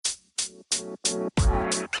Hey,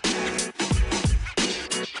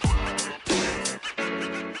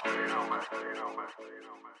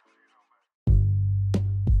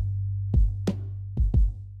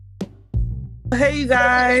 you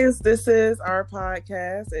guys, this is our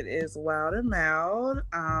podcast. It is Wild and Loud.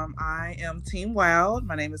 I am Team Wild.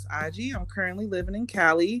 My name is IG. I'm currently living in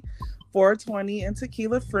Cali, 420 and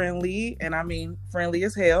tequila friendly, and I mean friendly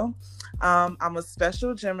as hell. I'm a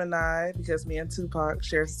special Gemini because me and Tupac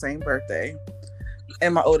share the same birthday,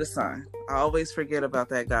 and my oldest son. I always forget about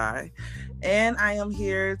that guy. And I am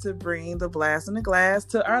here to bring the blast in the glass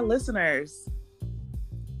to our listeners.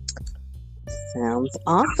 Sounds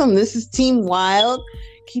awesome. This is Team Wild,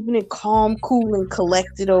 keeping it calm, cool, and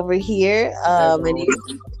collected over here. My name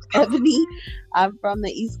is Ebony. I'm from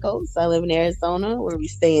the East Coast. I live in Arizona, where we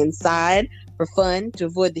stay inside for fun to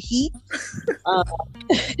avoid the heat.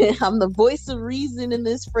 I'm the voice of reason in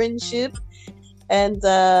this friendship. And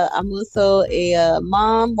I'm also a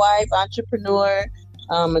mom, wife, entrepreneur.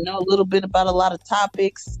 I know a little bit about a lot of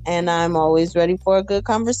topics, and I'm always ready for a good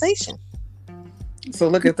conversation. So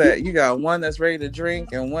look at that. You got one that's ready to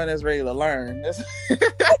drink and one that's ready to learn.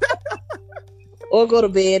 Or go to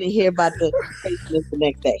bed and hear about the patients the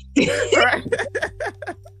next day. Right.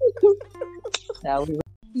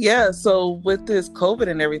 Yeah, so with this COVID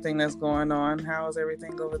and everything that's going on, how is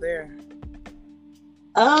everything over there?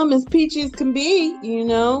 As peachy as can be,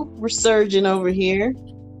 we're surging over here.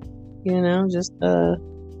 Just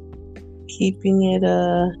keeping it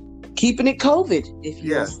COVID, if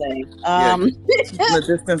you will say. Keeping the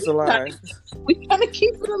distance alive. We're trying to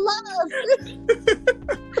keep it alive.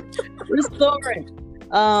 Restoring.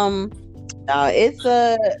 It's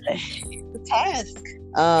a task.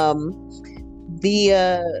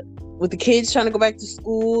 With the kids trying to go back to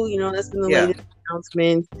school, that's been the latest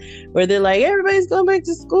announcement where they're like, everybody's going back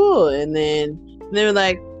to school, and then they're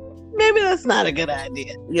like, maybe that's not a good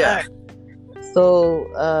idea. Yeah. So,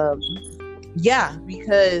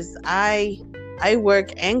 because I work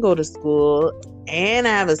and go to school, and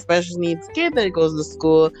I have a special needs kid that goes to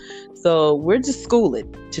school, so we're just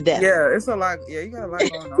schooling to death. Yeah, it's a lot. Yeah, you got a lot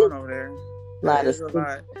going on over there. A lot.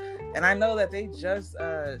 And I know that they just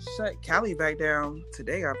shut Cali back down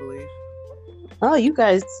today, I believe. Oh, you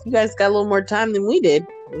guys got a little more time than we did.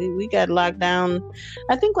 We got locked down,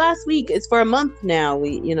 I think last week. It's for a month now.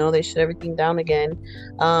 They shut everything down again.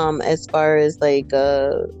 As far as like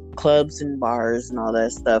clubs and bars and all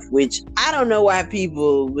that stuff, which I don't know why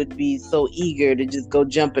people would be so eager to just go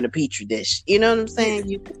jump in a petri dish. You know what I'm saying?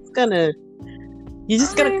 You're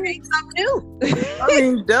just gonna create something new. I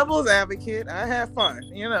mean, devil's advocate. I have fun,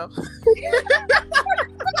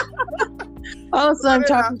 Oh, so I'm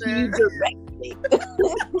talking to you directly.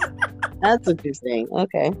 That's what you're saying.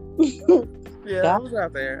 Okay. Yeah, I was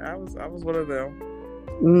out there. I was one of them.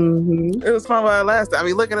 Mm-hmm. It was fun while it lasted. I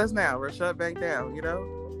mean, look at us now. We're shut back down. You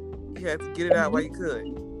had to get it out while you could.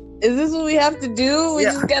 Is this what we have to do? We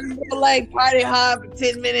just gotta go like party hard for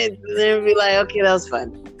 10 minutes and then be like, okay, that was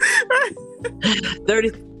fun.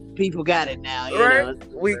 30 people got it now. Right?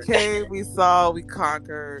 We came, we saw, we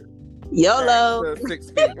conquered. YOLO.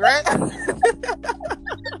 6 feet, right?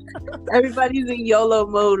 Everybody's in YOLO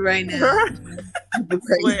mode right now.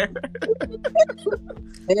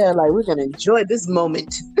 Yeah, like we're gonna enjoy this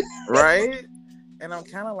moment. Right? And I'm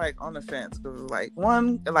kind of like on the fence because for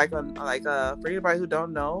anybody who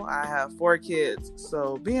don't know, I have 4 kids.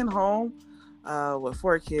 So being home with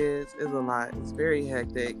 4 kids is a lot. It's very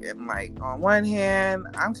hectic. And like on one hand,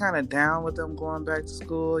 I'm kind of down with them going back to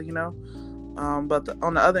school, but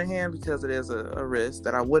on the other hand, because it is a risk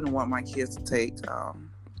that I wouldn't want my kids to take,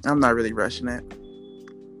 I'm not really rushing it.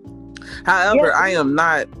 However, I am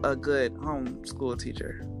not a good homeschool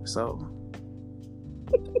teacher, so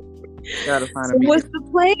gotta find a medium. What's the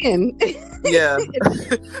plan? Yeah.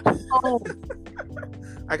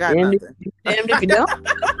 I got nothing. Damn if you don't.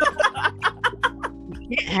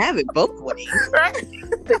 You can't have it both ways. Right?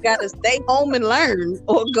 You gotta stay home and learn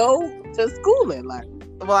or go to school and learn.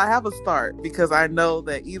 Well, I have a start because I know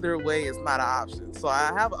that either way is not an option. So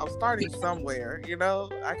I'm starting somewhere,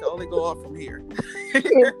 I can only go up from here. If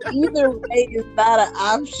either way is not an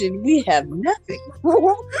option, we have nothing.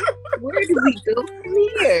 Where do we go from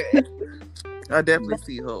here? I definitely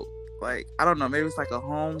see hope. Like, I don't know, maybe it's like a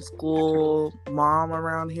homeschool mom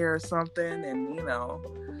around here or something, and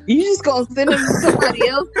you just gonna send them to somebody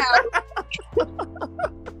else's house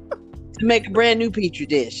to make a brand new petri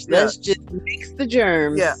dish. Let's just mix the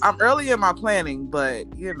germs. Yeah, I'm early in my planning,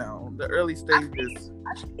 but the early stages.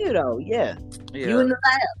 Yeah. You in the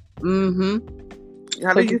lab. Mm-hmm.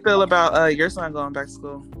 How do you feel about your son going back to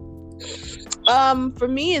school? For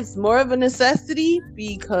me, it's more of a necessity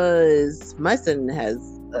because my son has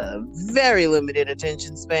a very limited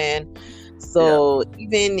attention span. So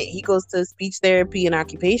even he goes to speech therapy and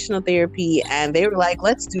occupational therapy, and they were like,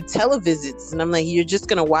 let's do televisits. And I'm like, you're just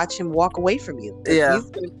going to watch him walk away from you. Yeah.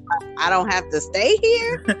 I don't have to stay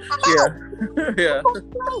here. Yeah.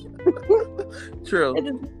 True. It's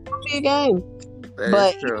just be a game.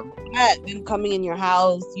 That is true. Them coming in your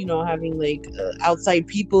house, having like outside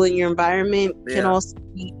people in your environment can also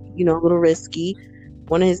be, a little risky.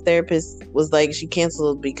 One of his therapists was like, she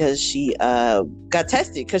canceled because she got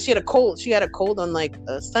tested because she had a cold. She had a cold on like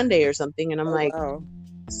a Sunday or something. And I'm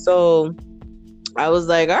so I was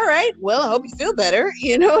like, all right, well, I hope you feel better.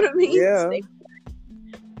 You know what I mean? Yeah.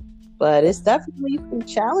 But it's definitely some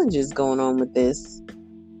challenges going on with this.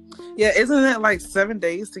 Yeah, isn't it like 7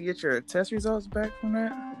 days to get your test results back from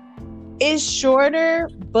that? It's shorter,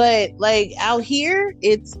 but like out here,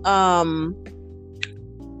 it's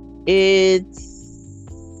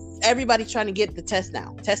everybody's trying to get the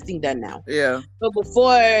testing done now. Yeah. So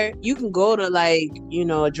before, you can go to like,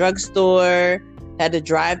 a drugstore, had the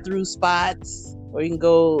drive-through spots, or you can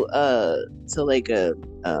go to like a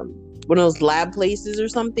one of those lab places or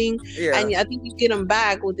something. Yeah. And I think you get them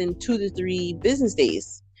back within 2 to 3 business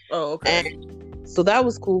days. Oh, okay. And so that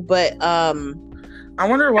was cool, but I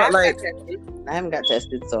wonder what I haven't got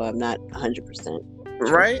tested, so I'm not 100%.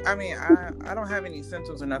 Right? I mean, I don't have any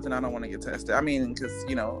symptoms or nothing. I don't want to get tested. I mean, because,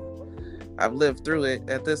 I've lived through it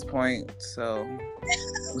at this point, so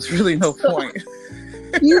there's really no point.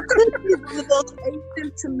 You could be one of those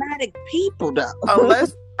asymptomatic people, though.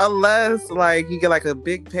 Unless, like, you get, like, a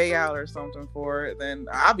big payout or something for it, then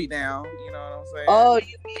I'll be down. You know what I'm saying? Oh,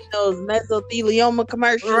 you mean those mesothelioma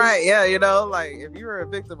commercials? Right, yeah, like, if you were a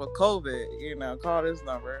victim of COVID, call this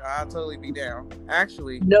number. I'll totally be down.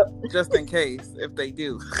 Actually, just in case, if they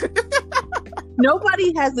do.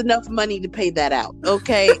 Nobody has enough money to pay that out,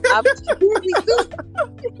 okay?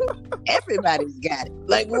 Everybody's got it.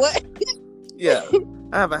 Like, what? Yeah.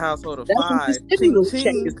 I have a household of 5.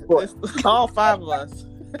 All 5 of us.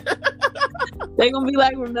 They're gonna be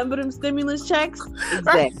like, remember them stimulus checks?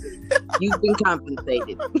 Exactly. You've been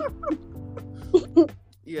compensated.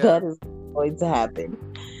 Yeah. That is going to happen.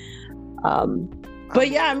 But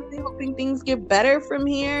yeah, I'm really hoping things get better from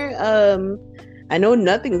here. I know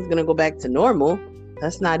nothing's gonna go back to normal.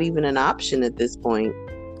 That's not even an option at this point.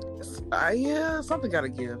 Yeah, something gotta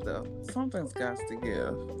give though. Something's got to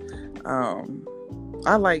give.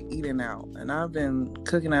 I like eating out, and I've been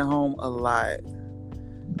cooking at home a lot.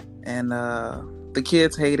 And the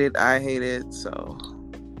kids hate it. I hate it. So,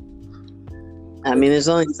 I mean, there's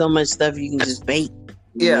only so much stuff you can just bake.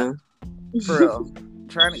 Yeah, for real.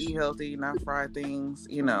 Trying to eat healthy, not fry things.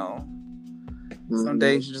 Some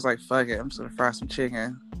days you're just like, fuck it, I'm just gonna fry some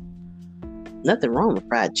chicken. Nothing wrong with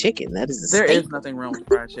fried chicken. That is There is nothing wrong with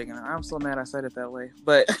fried chicken. I'm so mad I said it that way,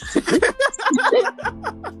 but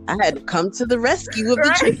I had to come to the rescue of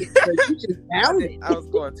the chicken. So you just found it. I was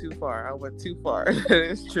going too far. I went too far.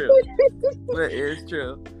 It's true. But it's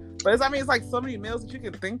true. But it's like so many meals that you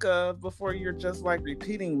can think of before you're just like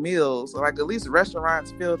repeating meals. Like at least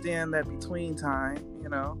restaurants filled in that between time.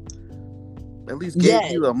 At least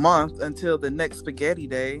gave you a month until the next spaghetti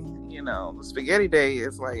day. The spaghetti day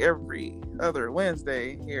is like every other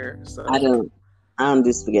Wednesday here. So I don't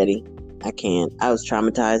do spaghetti. I can't. I was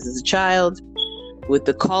traumatized as a child with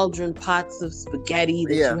the cauldron pots of spaghetti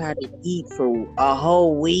that you had to eat for a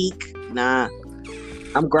whole week. Nah,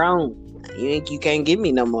 I'm grown. You can't give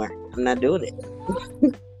me no more. I'm not doing it.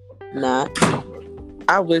 Nah.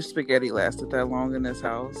 I wish spaghetti lasted that long in this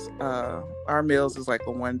house. Our meals is like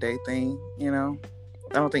a one-day thing,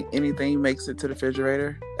 I don't think anything makes it to the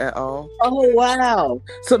refrigerator at all. Oh, wow.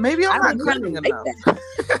 So maybe I'm not cooking enough.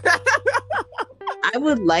 I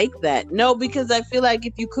would like that. No, because I feel like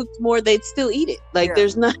if you cooked more, they'd still eat it. Like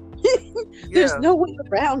there's no way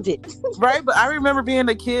around it. Right? But I remember being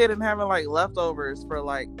a kid and having like leftovers for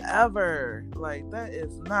like ever. Like that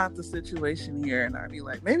is not the situation here. And I'd be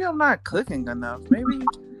like, maybe I'm not cooking enough. Maybe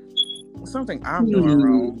something I'm doing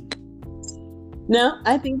wrong. No,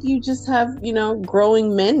 I think you just have,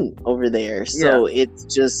 growing men over there. So it's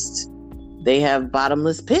just, they have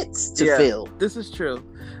bottomless pits to fill. This is true.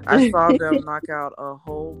 I saw them knock out a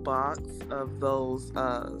whole box of those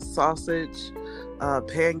sausage,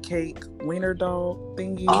 pancake, wiener dog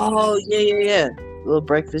thingies. Oh, yeah. Little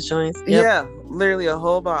breakfast joints. Yep. Yeah, literally a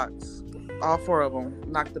whole box. All 4 of them.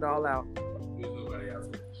 Knocked it all out.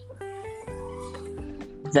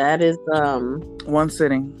 That is one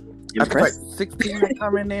sitting. Impressive. I think like 16 that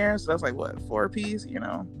come in there, so that's like what, 4 apiece,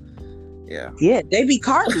 Yeah. Yeah, they be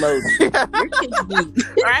carb loaded.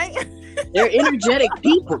 Right? They're energetic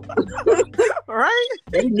people. Right?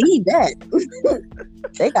 They need that.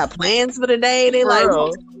 They got plans for the day. They like, we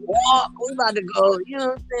about to walk. We about to go. You know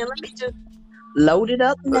what I'm saying? Let me just load it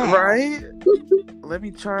up now. Right? Let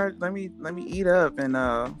me eat up and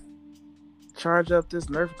charge up this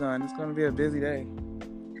Nerf gun. It's gonna be a busy day.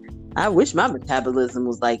 I wish my metabolism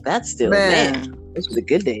was like that still. Man. This was the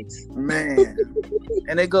good days. Man.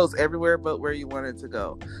 And it goes everywhere but where you want it to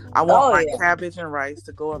go. I want my cabbage and rice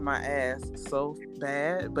to go in my ass so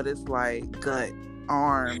bad, but it's like gut,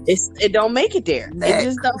 arms. It don't make it there. Neck. It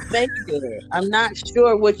just don't make it there. I'm not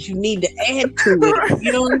sure what you need to add to it.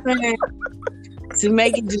 You know what I'm saying? To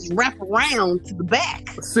make it just wrap around to the back.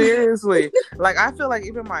 Seriously. Like, I feel like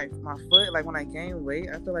even my foot, like when I gain weight,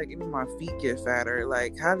 I feel like even my feet get fatter.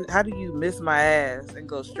 Like, how do you miss my ass and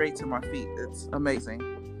go straight to my feet? It's amazing.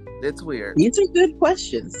 It's weird. These are good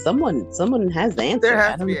questions. Someone has the answer. There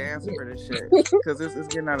has to be an answer for this shit. Because it's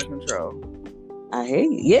getting out of control. I hear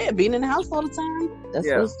you. Yeah, being in the house all the time. That's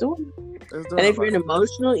what it's doing. And if you're an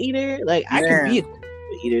emotional eater, like, I can be an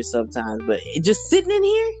eater sometimes, but just sitting in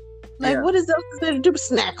here, like, what is else to do?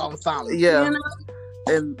 Snack on something. Yeah. You know?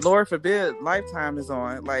 And Lord forbid, Lifetime is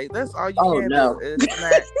on. Like, that's all you can do is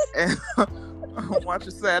snack and watch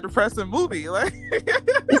a sad, depressing movie. Like,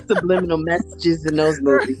 it's subliminal messages in those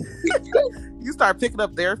movies. You start picking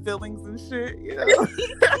up their feelings and shit. You know?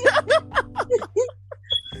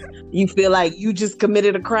 You feel like you just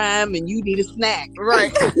committed a crime and you need a snack.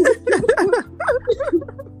 Right.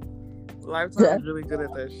 Lifetime is really good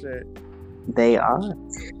at that shit. They are.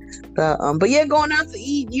 But yeah, going out to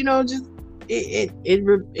eat, you know, just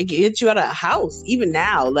it gets you out of the house. Even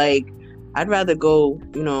now, like, I'd rather go,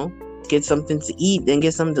 you know, get something to eat than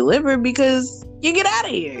get something delivered because you get out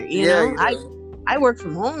of here. You know, I work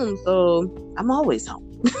from home, so I'm always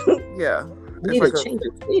home. Yeah, you need like a change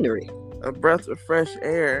of scenery, a breath of fresh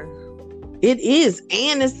air. It is,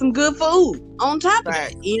 and it's some good food on top of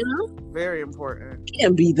it. You know, very important.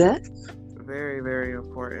 Can't beat that. Very, very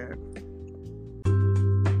important.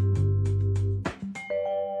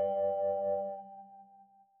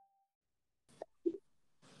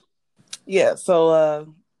 Yeah,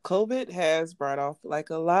 so COVID has brought off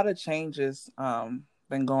like a lot of changes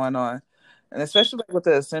been going on. And especially like with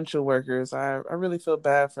the essential workers, I really feel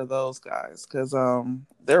bad for those guys because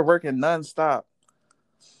they're working nonstop.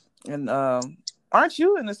 And aren't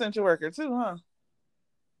you an essential worker too, huh?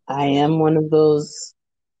 I am one of those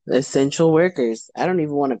essential workers. I don't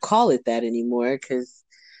even want to call it that anymore because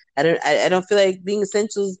I don't feel like being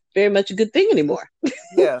essential is very much a good thing anymore.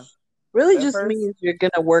 Yeah. Really just means you're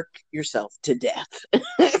going to work yourself to death.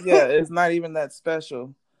 Yeah, it's not even that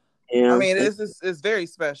special. Yeah. I mean, it's very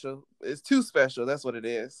special. It's too special. That's what it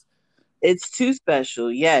is. It's too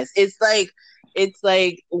special. Yes. It's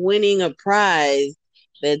like winning a prize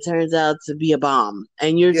that turns out to be a bomb.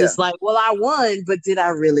 And you're just like, well, I won, but did I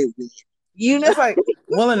really win? You know? It's like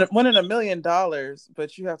winning $1 million,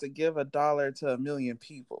 but you have to give $1 to 1 million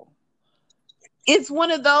people. It's one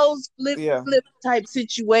of those flip type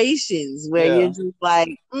situations where you're just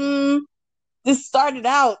like, this started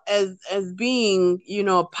out as being, you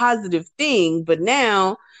know, a positive thing, but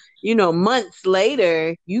now, you know, months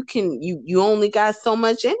later, you only got so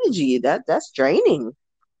much energy. That's draining.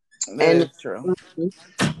 That's true.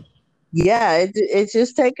 Yeah, it's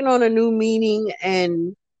just taking on a new meaning,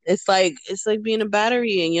 and it's like being a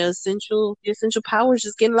battery, and your essential power is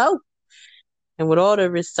just getting low. And with all the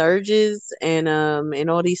resurges and in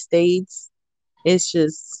all these states, it's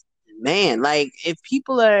just, man, like if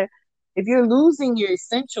you're losing your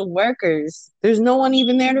essential workers, there's no one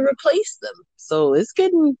even there to replace them. So it's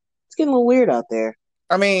getting a little weird out there.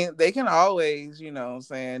 I mean, they can always, you know,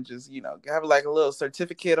 saying just, you know, have like a little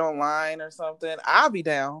certificate online or something. I'll be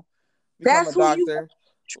down. Become a doctor.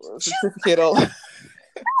 Certificate online.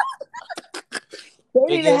 They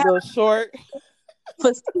need to have a little short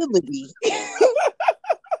facility.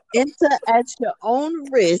 Enter at your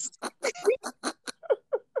own risk.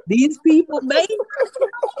 These people may know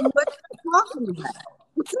what you're talking about,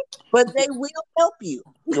 but they will help you.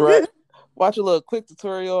 Right. Watch a little quick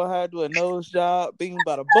tutorial on how to do a nose job. Bing,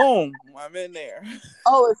 bada, boom. I'm in there.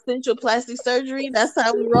 Oh, essential plastic surgery. That's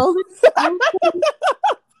how we roll it.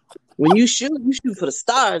 When you shoot for the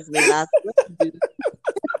stars, man.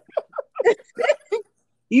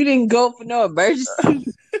 You didn't go for no emergency,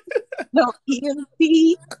 no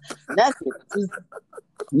EMT, nothing. Just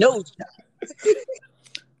nose job.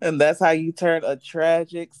 And that's how you turn a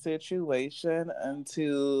tragic situation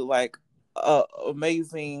into like a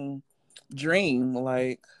amazing dream.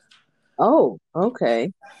 Like, oh,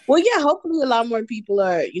 okay. Well, yeah. Hopefully, a lot more people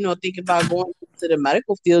are, you know, thinking about going to the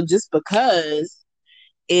medical field just because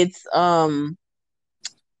it's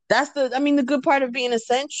that's the good part of being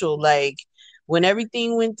essential. Like when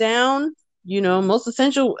everything went down, most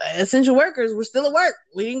essential workers were still at work.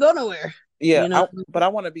 We didn't go nowhere. Yeah, but I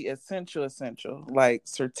want to be essential, like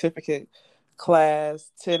certificate, class,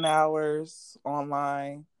 10 hours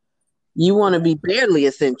online. You want to be barely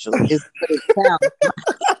essential. Is what it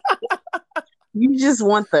sounds. You just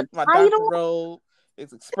want the My title. doctor roll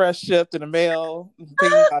is express shipped in the mail. Bing,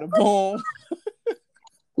 bada, boom.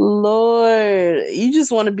 Lord, you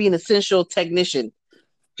just want to be an essential technician.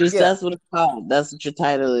 Just That's what it's called. That's what your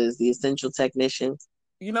title is, the essential technician.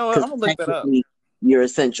 You know what? I'm gonna look that up. You're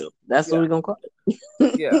essential. That's what we're gonna call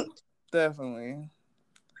it. Yeah, definitely.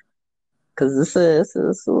 Because it's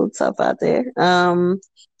a little tough out there.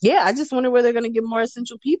 Yeah, I just wonder where they're gonna get more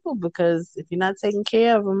essential people, because if you're not taking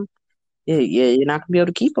care of them, you're not gonna be able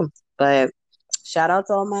to keep them. But shout out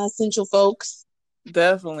to all my essential folks.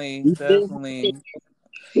 Definitely.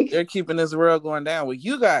 They're keeping this world going down. Well,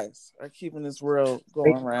 you guys are keeping this world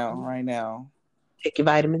going around right now. Take your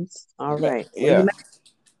vitamins. All right. Yeah.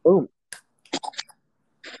 Boom.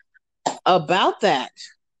 About that,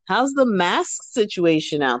 how's the mask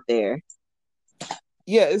situation out there?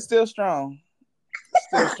 Yeah, it's still strong.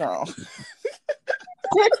 Still strong.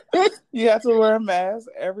 You have to wear a mask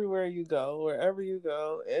everywhere you go, wherever you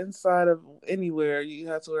go, inside of anywhere, you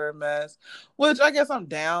have to wear a mask, which I guess I'm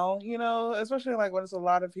down, especially like when it's a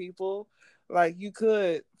lot of people. Like you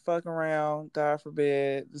could fuck around, God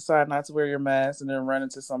forbid, decide not to wear your mask and then run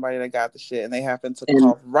into somebody that got the shit and they happen to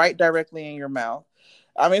cough right directly in your mouth.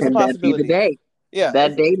 I mean, it's a possibility. Be the day. Yeah.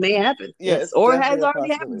 That day may happen. Yes. Or it has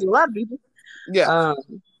already happened to a lot of people. Yeah.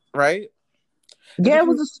 Right? Yeah,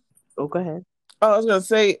 Oh, go ahead. Oh, I was gonna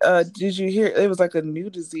say, did you hear? It was like a new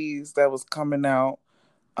disease that was coming out,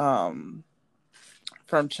 from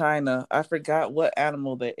China. I forgot what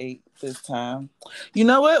animal they ate this time. You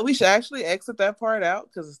know what? We should actually exit that part out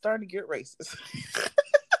because it's starting to get racist.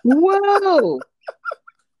 Whoa.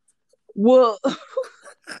 Well,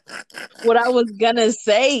 what I was gonna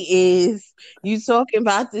say is, you talking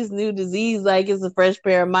about this new disease like it's a fresh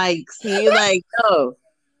pair of mics. And you're like, oh,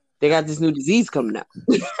 they got this new disease coming out.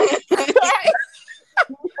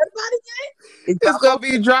 It's gonna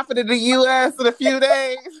be dropping in the U.S. in a few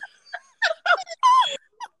days.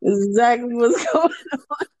 Exactly what's going on.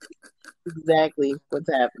 Exactly what's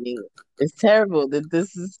happening. It's terrible that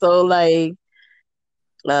this is so like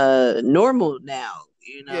normal now.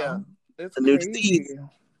 Yeah, it's a new disease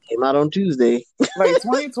came out on Tuesday. Like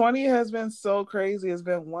 2020 has been so crazy. It's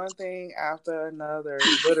been one thing after another,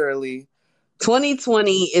 literally.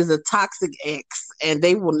 2020 is a toxic X, and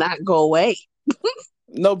they will not go away.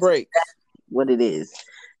 No break. That's what it is.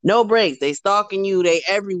 No breaks. They stalking you. They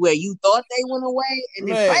everywhere. You thought they went away, and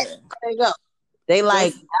then right, they go. They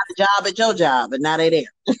like got a job at your job, and now they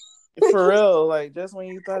there. For real, like just when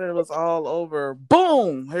you thought it was all over,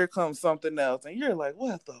 boom, here comes something else, and you're like,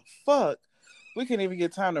 "What the fuck?" We couldn't even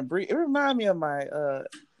get time to breathe. It reminded me of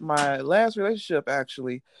my last relationship.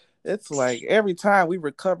 Actually, it's like every time we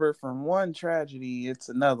recover from one tragedy, it's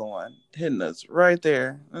another one hitting us right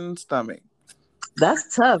there in the stomach.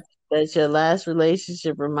 That's tough. That your last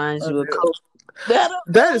relationship reminds you of COVID.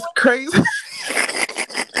 That is crazy.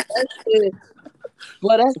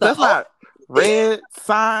 Well, that's not red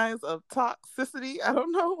signs of toxicity. I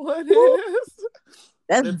don't know what it is.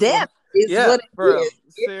 That's death. What bro. Is.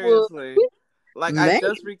 Seriously. Like I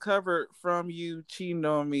just recovered from you cheating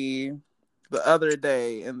on me the other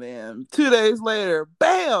day, and then 2 days later,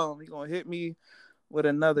 bam, you're gonna hit me with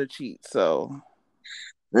another cheat. So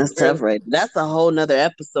that's tough, right? That's a whole nother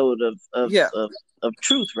episode of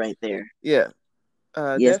truth right there. Yeah.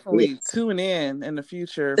 Yes, definitely tune in the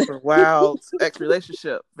future for Wild's ex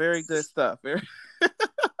relationship. Very good stuff.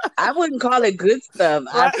 I wouldn't call it good stuff.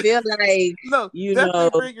 Right? I feel like definitely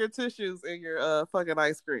bring your tissues and your fucking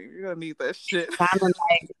ice cream. You're gonna need that shit. Kind of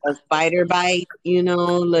like a spider bite,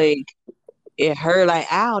 like it hurt, like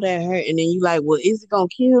ow, that hurt, and then you like, well, is it gonna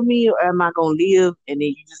kill me or am I gonna live? And then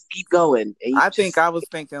you just keep going. I think I was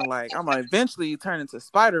thinking like I'm gonna eventually turn into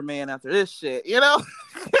Spider-Man after this shit, Yeah.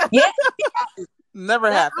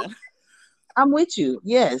 Never happened. I'm with you.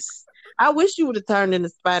 Yes. I wish you would have turned into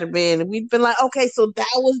Spider-Man and we'd been like, okay, so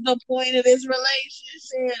that was the point of this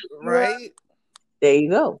relationship. Right? There you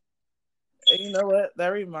go. And you know what? That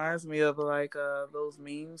reminds me of like those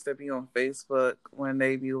memes that be on Facebook when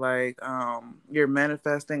they be like, you're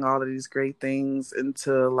manifesting all of these great things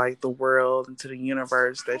into like the world, into the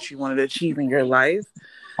universe that you wanted to achieve in your life.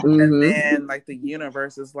 Mm-hmm. And then like the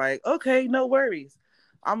universe is like, okay, no worries.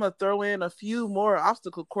 I'm going to throw in a few more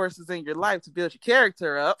obstacle courses in your life to build your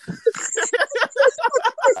character up.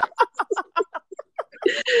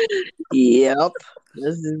 Yep.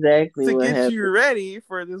 That's exactly to what get you happened. ready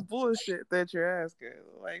for this bullshit that you're asking.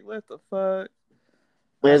 Like, what the fuck?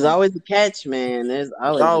 There's always a catch, man. There's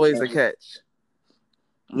always a Always a catch. catch.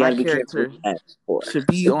 You My gotta be careful character with that, of course. should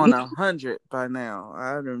be on 100 by now.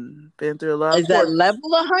 I've been through a lot of Is that courses. level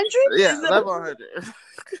 100? Yeah, Is that level 100.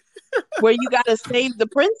 where you gotta save the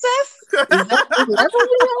princess? Is that the level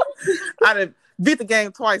we I done beat the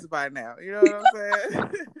game twice by now. You know what I'm saying?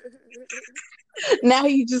 have? Now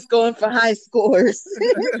you just going for high scores.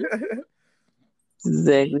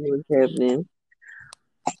 Exactly what's happening.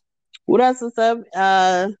 What else is up?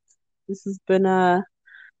 This has been our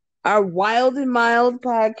Wild and Mild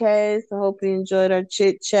podcast. I hope you enjoyed our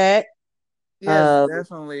chit chat. Yes,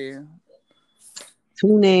 definitely.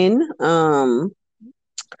 Tune in.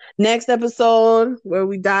 Next episode where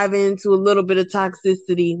we dive into a little bit of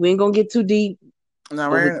toxicity. We ain't gonna get too deep. No,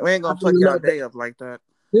 but we ain't gonna fuck y'all day up like that.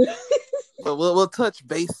 But we'll touch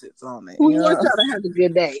bases on it. We You want know? y'all to have a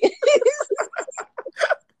good day.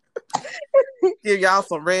 Give y'all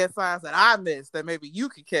some red signs that I missed that maybe you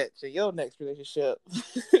could catch in your next relationship.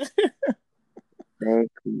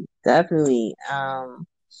 Definitely. All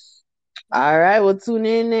right, well tune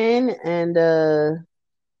in and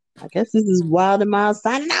I guess this is Wild and Mild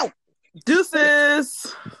signing out.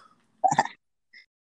 Deuces.